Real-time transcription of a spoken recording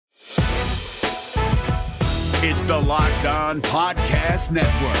It's the Locked On Podcast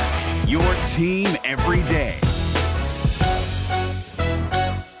Network, your team every day.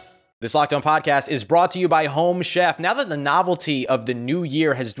 This Locked On Podcast is brought to you by Home Chef. Now that the novelty of the new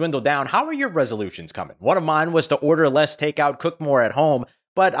year has dwindled down, how are your resolutions coming? One of mine was to order less takeout, cook more at home,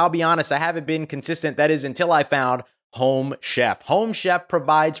 but I'll be honest, I haven't been consistent. That is until I found Home Chef. Home Chef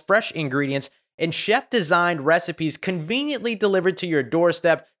provides fresh ingredients and chef-designed recipes conveniently delivered to your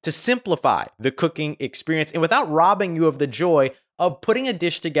doorstep to simplify the cooking experience and without robbing you of the joy of putting a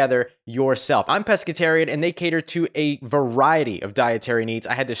dish together yourself. I'm pescatarian and they cater to a variety of dietary needs.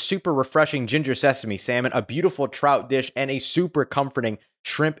 I had this super refreshing ginger sesame salmon, a beautiful trout dish, and a super comforting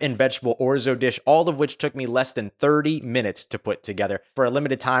shrimp and vegetable orzo dish, all of which took me less than 30 minutes to put together. For a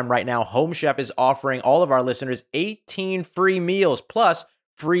limited time right now, Home Chef is offering all of our listeners 18 free meals plus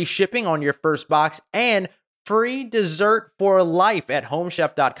free shipping on your first box and free dessert for life at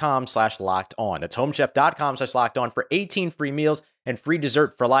homechef.com/lockedon. That's homechef.com/lockedon for 18 free meals and free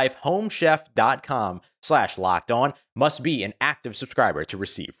dessert for life. Homechef.com/lockedon. Must be an active subscriber to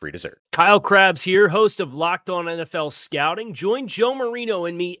receive free dessert. Kyle Krabs here, host of Locked On NFL Scouting. Join Joe Marino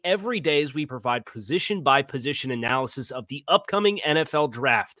and me every day as we provide position-by-position analysis of the upcoming NFL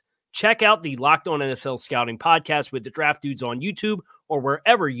Draft. Check out the Locked On NFL Scouting podcast with the Draft Dudes on YouTube or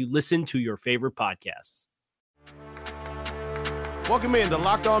wherever you listen to your favorite podcasts. Welcome in to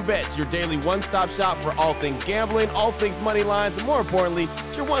Locked On Bets, your daily one-stop shop for all things gambling, all things money lines, and more importantly,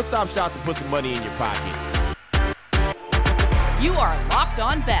 it's your one-stop shop to put some money in your pocket. You are Locked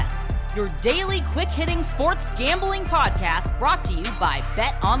On Bets, your daily quick-hitting sports gambling podcast brought to you by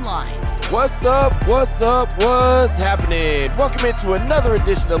Bet Online. What's up? What's happening? Welcome into another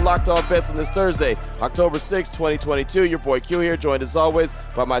edition of Locked On Bets on this Thursday, October 6, 2022. Your boy Q here, joined as always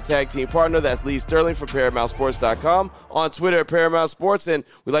by my tag team partner, that's Lee Sterling from ParamountSports.com, on Twitter at Paramount Sports, and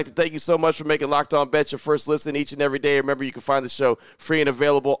we'd like to thank you so much for making Locked On Bets your first listen each and every day. Remember, you can find the show free and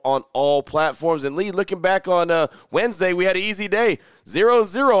available on all platforms. And Lee, looking back on Wednesday, we had an easy day.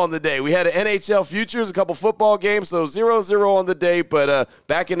 0-0 on the day. We had an NHL futures, a couple football games, so 0-0 on the day, but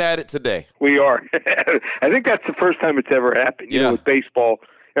backing at it today. We are. I think that's the first time it's ever happened. You know, with baseball,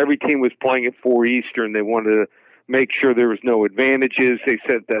 every team was playing at 4 Eastern. They wanted to make sure there was no advantages. They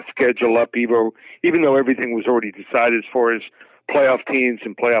set that schedule up, even though everything was already decided as far as playoff teams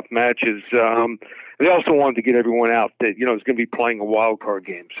and playoff matches. They also wanted to get everyone out that, you know, is going to be playing a wild card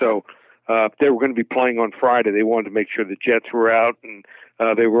game. So if they were going to be playing on Friday, they wanted to make sure the Jets were out and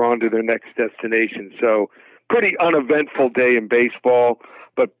they were on to their next destination. So pretty uneventful day in baseball,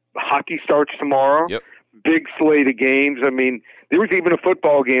 but hockey starts tomorrow. Yep. Big slate of games. I mean, there was even a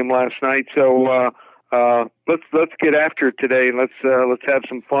football game last night. So let's get after it today and let's have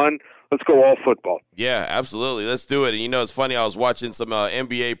some fun. Let's go all football. Yeah, absolutely. Let's do it. And, you know, it's funny. I was watching some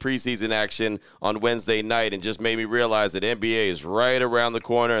NBA preseason action on Wednesday night and just made me realize that NBA is right around the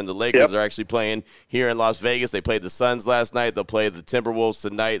corner, and the Lakers are actually playing here in Las Vegas. They played the Suns last night. They'll play the Timberwolves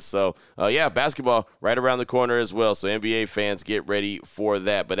tonight. So, basketball right around the corner as well. So, NBA fans, get ready for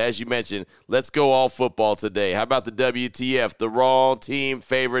that. But as you mentioned, let's go all football today. How about the WTF, the Raw team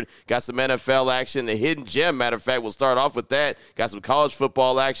favorite? Got some NFL action. The hidden gem, matter of fact, we'll start off with that. Got some college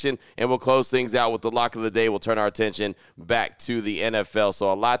football action. And we'll close things out with the lock of the day. We'll turn our attention back to the NFL.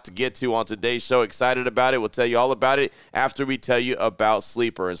 So a lot to get to on today's show. Excited about it. We'll tell you all about it after we tell you about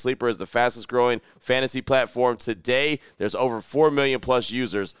Sleeper. And Sleeper is the fastest growing fantasy platform today. There's over 4 million plus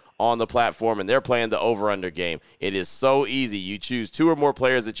users on the platform, and they're playing the over-under game. It is so easy. You choose 2 or more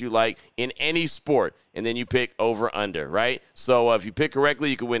players that you like in any sport, and then you pick over-under, right? So if you pick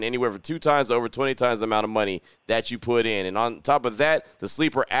correctly, you can win anywhere from 2 times to over 20 times the amount of money that you put in. And on top of that, the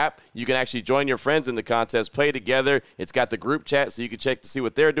Sleeper app, you can actually join your friends in the contest, play together. It's got the group chat, so you can check to see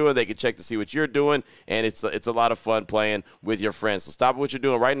what they're doing. They can check to see what you're doing, and it's a lot of fun playing with your friends. So stop what you're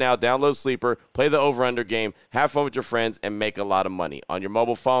doing right now. Download Sleeper, play the over-under game, have fun with your friends, and make a lot of money. On your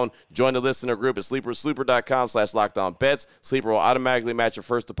mobile phone, join the listener group at sleeper.com/lockedonbets. Sleeper will automatically match your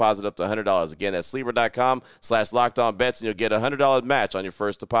first deposit up to $100. Again, that's sleeper.com/lockedonbets, and you'll get a $100 match on your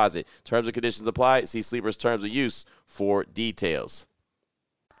first deposit. Terms and conditions apply. See Sleeper's terms of use for details.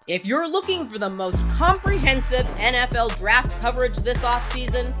 If you're looking for the most comprehensive NFL draft coverage this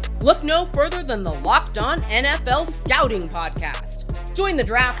offseason, look no further than the Locked On NFL Scouting Podcast. Join the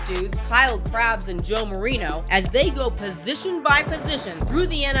draft dudes, Kyle Krabs and Joe Marino, as they go position by position through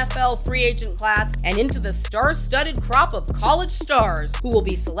the NFL free agent class and into the star-studded crop of college stars who will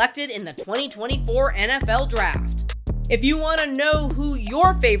be selected in the 2024 NFL Draft. If you want to know who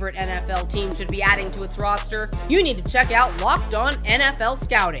your favorite NFL team should be adding to its roster, you need to check out Locked On NFL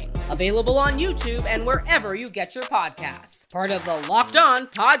Scouting, available on YouTube and wherever you get your podcasts. Part of the Locked On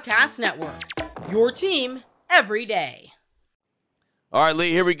Podcast Network, your team every day. All right,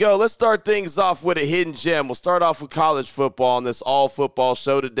 Lee, here we go. Let's start things off with a hidden gem. We'll start off with college football on this all-football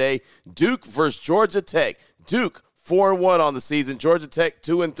show today. Duke versus Georgia Tech. Duke 4-1 on the season. Georgia Tech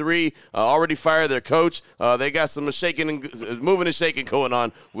 2-3. Already fired their coach. They got some moving and shaking going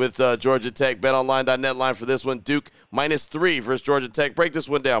on with Georgia Tech. BetOnline.net line for this one. Duke -3 versus Georgia Tech. Break this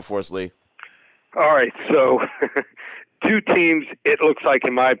one down for us, Lee. All right, so two teams, it looks like,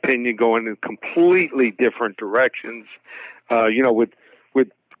 in my opinion, going in completely different directions. With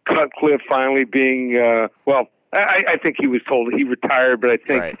Cutcliffe finally being, I think he was told he retired, but I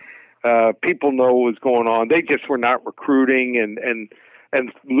think people know what was going on. They just were not recruiting and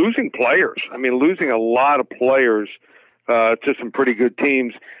losing players. I mean, losing a lot of players to some pretty good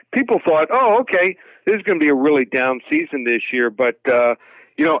teams. People thought, okay, this is going to be a really down season this year. But,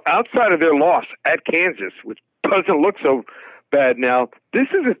 outside of their loss at Kansas, which doesn't look so bad now, this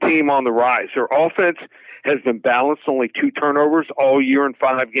is a team on the rise. Their offense has been balanced, only 2 turnovers all year in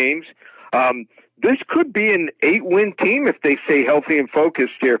 5 games. This could be an 8-win team if they stay healthy and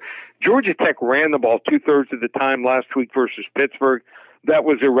focused here. Georgia Tech ran the ball 2/3 of the time last week versus Pittsburgh. That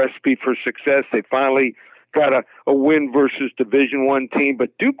was a recipe for success. They finally got a win versus Division I team.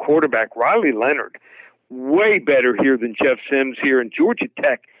 But Duke quarterback Riley Leonard, way better here than Jeff Sims here. And Georgia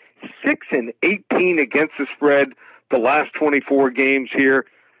Tech, 6-18 against the spread the last 24 games here.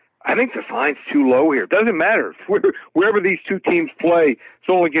 I think the line's too low here. Doesn't matter. Wherever these two teams play, it's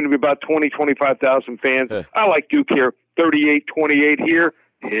only going to be about 25,000 fans. I like Duke here. 38-28 here.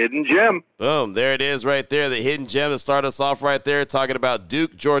 Hidden gem. Boom. There it is right there. The hidden gem to start us off right there. Talking about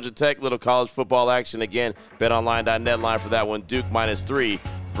Duke, Georgia Tech, little college football action. Again, BetOnline.net line for that one. Duke -3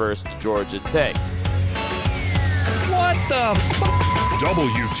 versus Georgia Tech. What the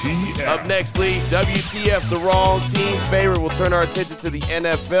WTF. Up next, Lee, WTF, the wrong team favorite. We'll turn our attention to the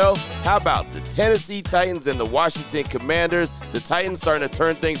NFL. How about the Tennessee Titans and the Washington Commanders? The Titans starting to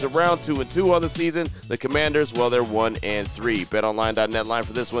turn things around, 2-2 on the season. The Commanders, well, they're 1-3. BetOnline.net line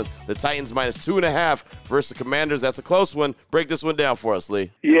for this one. The Titans -2.5 versus the Commanders. That's a close one. Break this one down for us,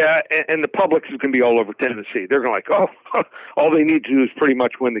 Lee. Yeah, and the public is going to be all over Tennessee. They're going to all they need to do is pretty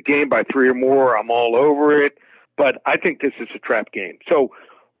much win the game by 3 or more. I'm all over it. But I think this is a trap game. So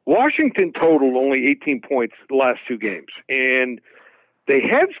Washington totaled only 18 points the last 2 games. And they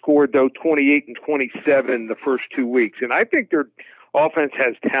had scored, though, 28 and 27 the first 2 weeks. And I think their offense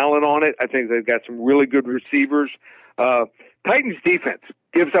has talent on it. I think they've got some really good receivers. Titans defense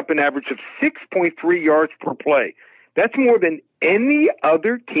gives up an average of 6.3 yards per play. That's more than any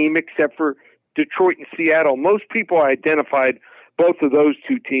other team except for Detroit and Seattle. Most people identified both of those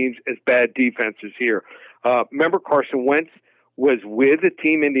 2 teams as bad defenses here. Remember, Carson Wentz was with a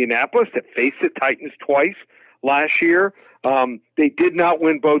team, Indianapolis, that faced the Titans twice last year. They did not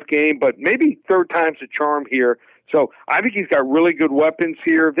win both games, but maybe third time's a charm here. So I think he's got really good weapons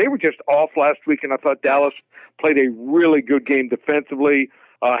here. They were just off last week, and I thought Dallas played a really good game defensively,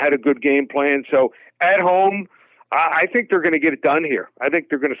 had a good game plan. So at home, I think they're going to get it done here. I think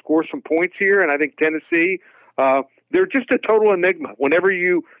they're going to score some points here, and I think Tennessee, they're just a total enigma. Whenever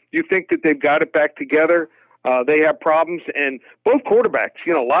you think that they've got it back together, they have problems. And both quarterbacks,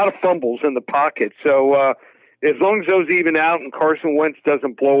 a lot of fumbles in the pocket. So as long as those even out and Carson Wentz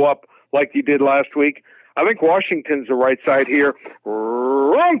doesn't blow up like he did last week, I think Washington's the right side here.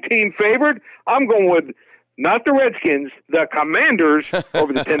 Wrong team favored. I'm going with not the Redskins, the Commanders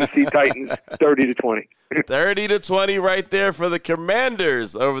over the Tennessee Titans, 30-20. 30-20 right there for the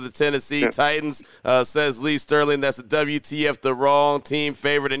Commanders over the Tennessee Titans, says Lee Sterling. That's a WTF, the wrong team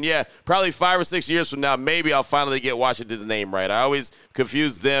favorite. And, yeah, probably 5 or 6 years from now, maybe I'll finally get Washington's name right. I always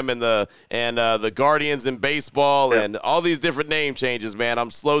confuse them and the Guardians in baseball and all these different name changes, man. I'm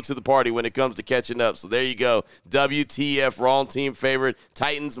slow to the party when it comes to catching up. So there you go. WTF, wrong team favorite.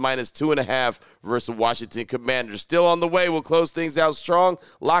 Titans -2.5 versus Washington Commanders. Still on the way. We'll close things out strong.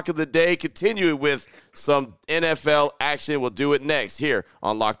 Lock of the day. Continue with some NFL action. We'll do it next here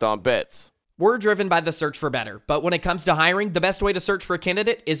on Locked On Bets. We're driven by the search for better, but when it comes to hiring, the best way to search for a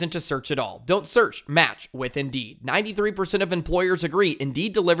candidate isn't to search at all. Don't search, match with Indeed. 93% of employers agree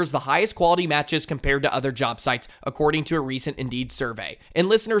Indeed delivers the highest quality matches compared to other job sites, according to a recent Indeed survey. And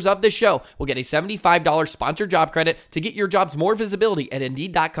listeners of this show will get a $75 sponsored job credit to get your jobs more visibility at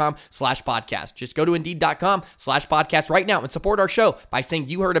Indeed.com/podcast. Just go to Indeed.com/podcast right now and support our show by saying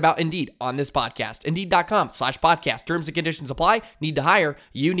you heard about Indeed on this podcast. Indeed.com/podcast. Terms and conditions apply. Need to hire?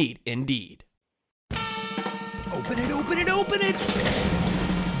 You need Indeed. Open it.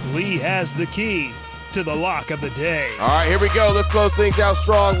 Lee has the key. to the lock of the day. All right, here we go. Let's close things out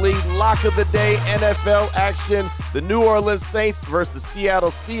strong. Lead lock of the day, NFL action. The New Orleans Saints versus Seattle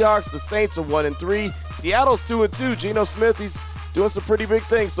Seahawks. The Saints are 1-3. Seattle's 2-2. Geno Smith, he's doing some pretty big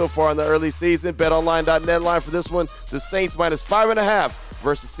things so far in the early season. BetOnline.net line for this one. The Saints minus 5.5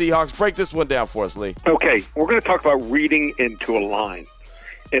 versus Seahawks. Break this one down for us, Lee. Okay, we're going to talk about reading into a line.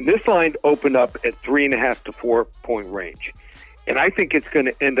 And this line opened up at 3.5 to 4 point range. And I think it's going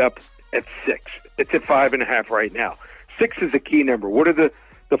to end up at 6. It's at 5.5 right now. 6 is a key number. What are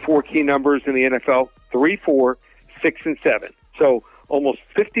the 4 key numbers in the NFL? 3, 4, 6, and 7. So almost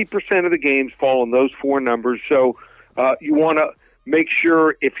 50% of the games fall in those 4 numbers. So you want to make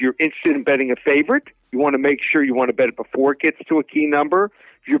sure, if you're interested in betting a favorite, you want to make sure you want to bet it before it gets to a key number.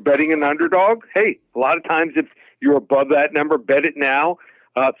 If you're betting an underdog, hey, a lot of times if you're above that number, bet it now.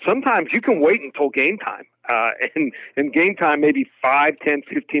 Sometimes you can wait until game time. And game time, maybe 5, 10,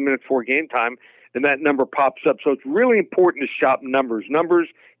 15 minutes before game time, and that number pops up. So it's really important to shop numbers. Numbers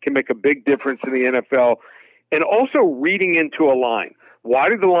can make a big difference in the NFL. And also reading into a line. Why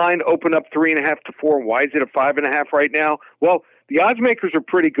did the line open up 3.5 to 4? And why is it a 5.5 right now? Well, the odds makers are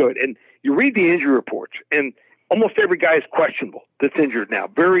pretty good. And you read the injury reports, and almost every guy is questionable that's injured now.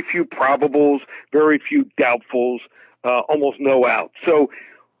 Very few probables, very few doubtfuls, almost no outs. So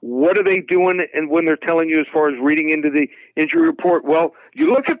what are they doing? And when they're telling you as far as reading into the injury report, well,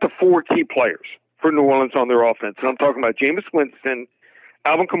 you look at the 4 key players for New Orleans on their offense. And I'm talking about Jameis Winston,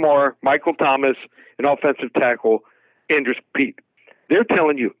 Alvin Kamara, Michael Thomas, and offensive tackle Andrews Pete. They're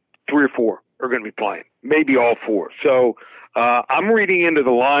telling you 3 or 4 are going to be playing, maybe all 4. So I'm reading into the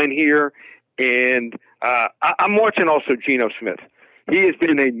line here, and I'm watching also Geno Smith. He has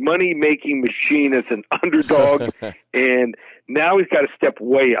been a money-making machine as an underdog, and now he's got to step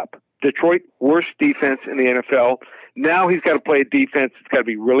way up. Detroit, worst defense in the NFL. Now he's got to play a defense that's got to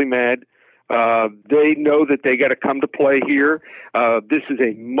be really mad. They know that they got to come to play here. This is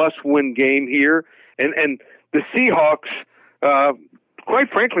a must-win game here. And the Seahawks, quite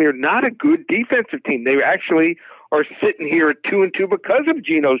frankly, are not a good defensive team. They actually are sitting here at 2-2 because of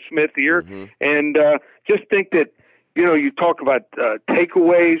Geno Smith here. Mm-hmm. And just think that, you talk about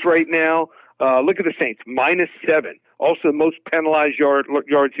takeaways right now. Look at the Saints, -7. Also the most penalized yards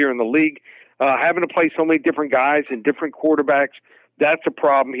here in the league. Having to play so many different guys and different quarterbacks, that's a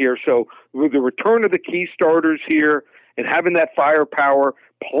problem here. So with the return of the key starters here and having that firepower,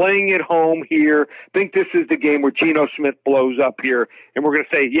 playing at home here, I think this is the game where Geno Smith blows up here. And we're going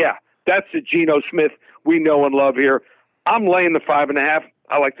to say, yeah, that's the Geno Smith we know and love here. I'm laying the 5.5.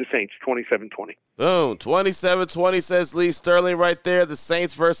 I like the Saints, 27-20. Boom, 27-20 says Lee Sterling right there. The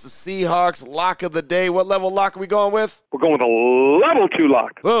Saints versus Seahawks, lock of the day. What level lock are we going with? We're going with a level 2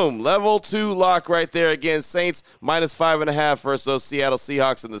 lock. Boom, level 2 lock right there. Again, Saints minus 5.5 versus those Seattle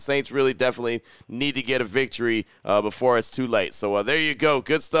Seahawks, and the Saints really definitely need to get a victory before it's too late. So there you go.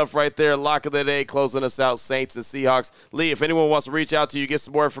 Good stuff right there. Lock of the day, closing us out, Saints and Seahawks. Lee, if anyone wants to reach out to you, get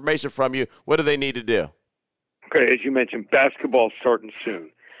some more information from you, what do they need to do? Okay, as you mentioned, basketball starting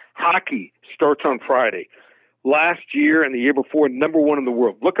soon. Hockey starts on Friday. Last year and the year before, #1 in the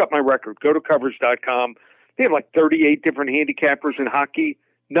world. Look up my record. Go to Coverage.com. They have like 38 different handicappers in hockey.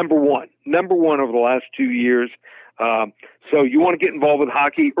 #1 over the last 2 years. So you want to get involved with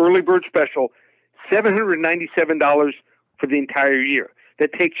hockey. Early bird special, $797 for the entire year.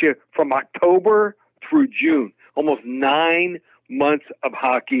 That takes you from October through June, almost 9 months of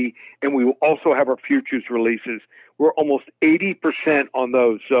hockey, and we will also have our futures releases. We're almost 80% on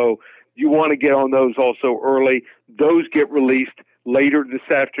those, so you want to get on those also early. Those get released later this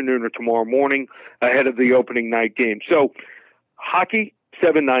afternoon or tomorrow morning ahead of the opening night game. So hockey,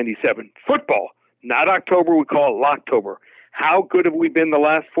 $797. Football, not October, we call it Locktober. How good have we been the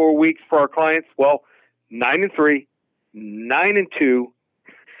last 4 weeks for our clients? Well, 9-3, 9-2,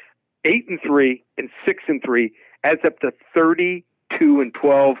 8-3, and 6-3. Adds up to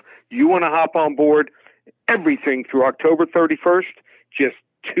 32-12. You want to hop on board? Everything through October 31st, just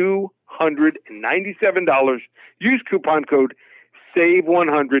 $297. Use coupon code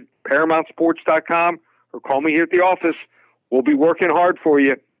SAVE100, ParamountSports.com, or call me here at the office. We'll be working hard for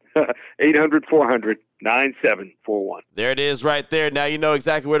you. 800-400-9741. There it is right there. Now you know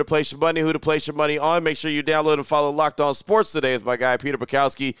exactly where to place your money, who to place your money on. Make sure you download and follow Locked On Sports Today with my guy Peter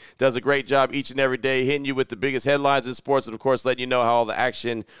Bukowski. Does a great job each and every day hitting you with the biggest headlines in sports and, of course, letting you know how all the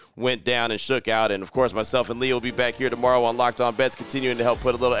action went down and shook out. And, of course, myself and Lee will be back here tomorrow on Locked On Bets, continuing to help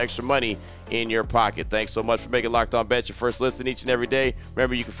put a little extra money in your pocket. Thanks so much for making Locked On Bets your first listen each and every day.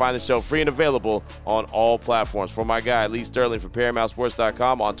 Remember, you can find the show free and available on all platforms. For my guy Lee Sterling from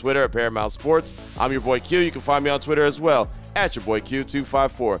ParamountSports.com, on Twitter at Paramount Sports. I'm your boy Q. You can find me on Twitter as well at your boy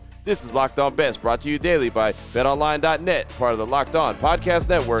Q254. This is Locked On Bets, brought to you daily by BetOnline.net, part of the Locked On Podcast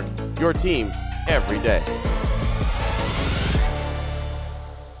Network, your team every day.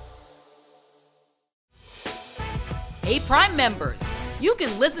 Hey, Prime members, you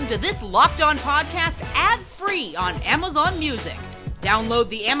can listen to this Locked On podcast ad-free on Amazon Music. Download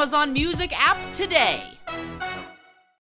the Amazon Music app today.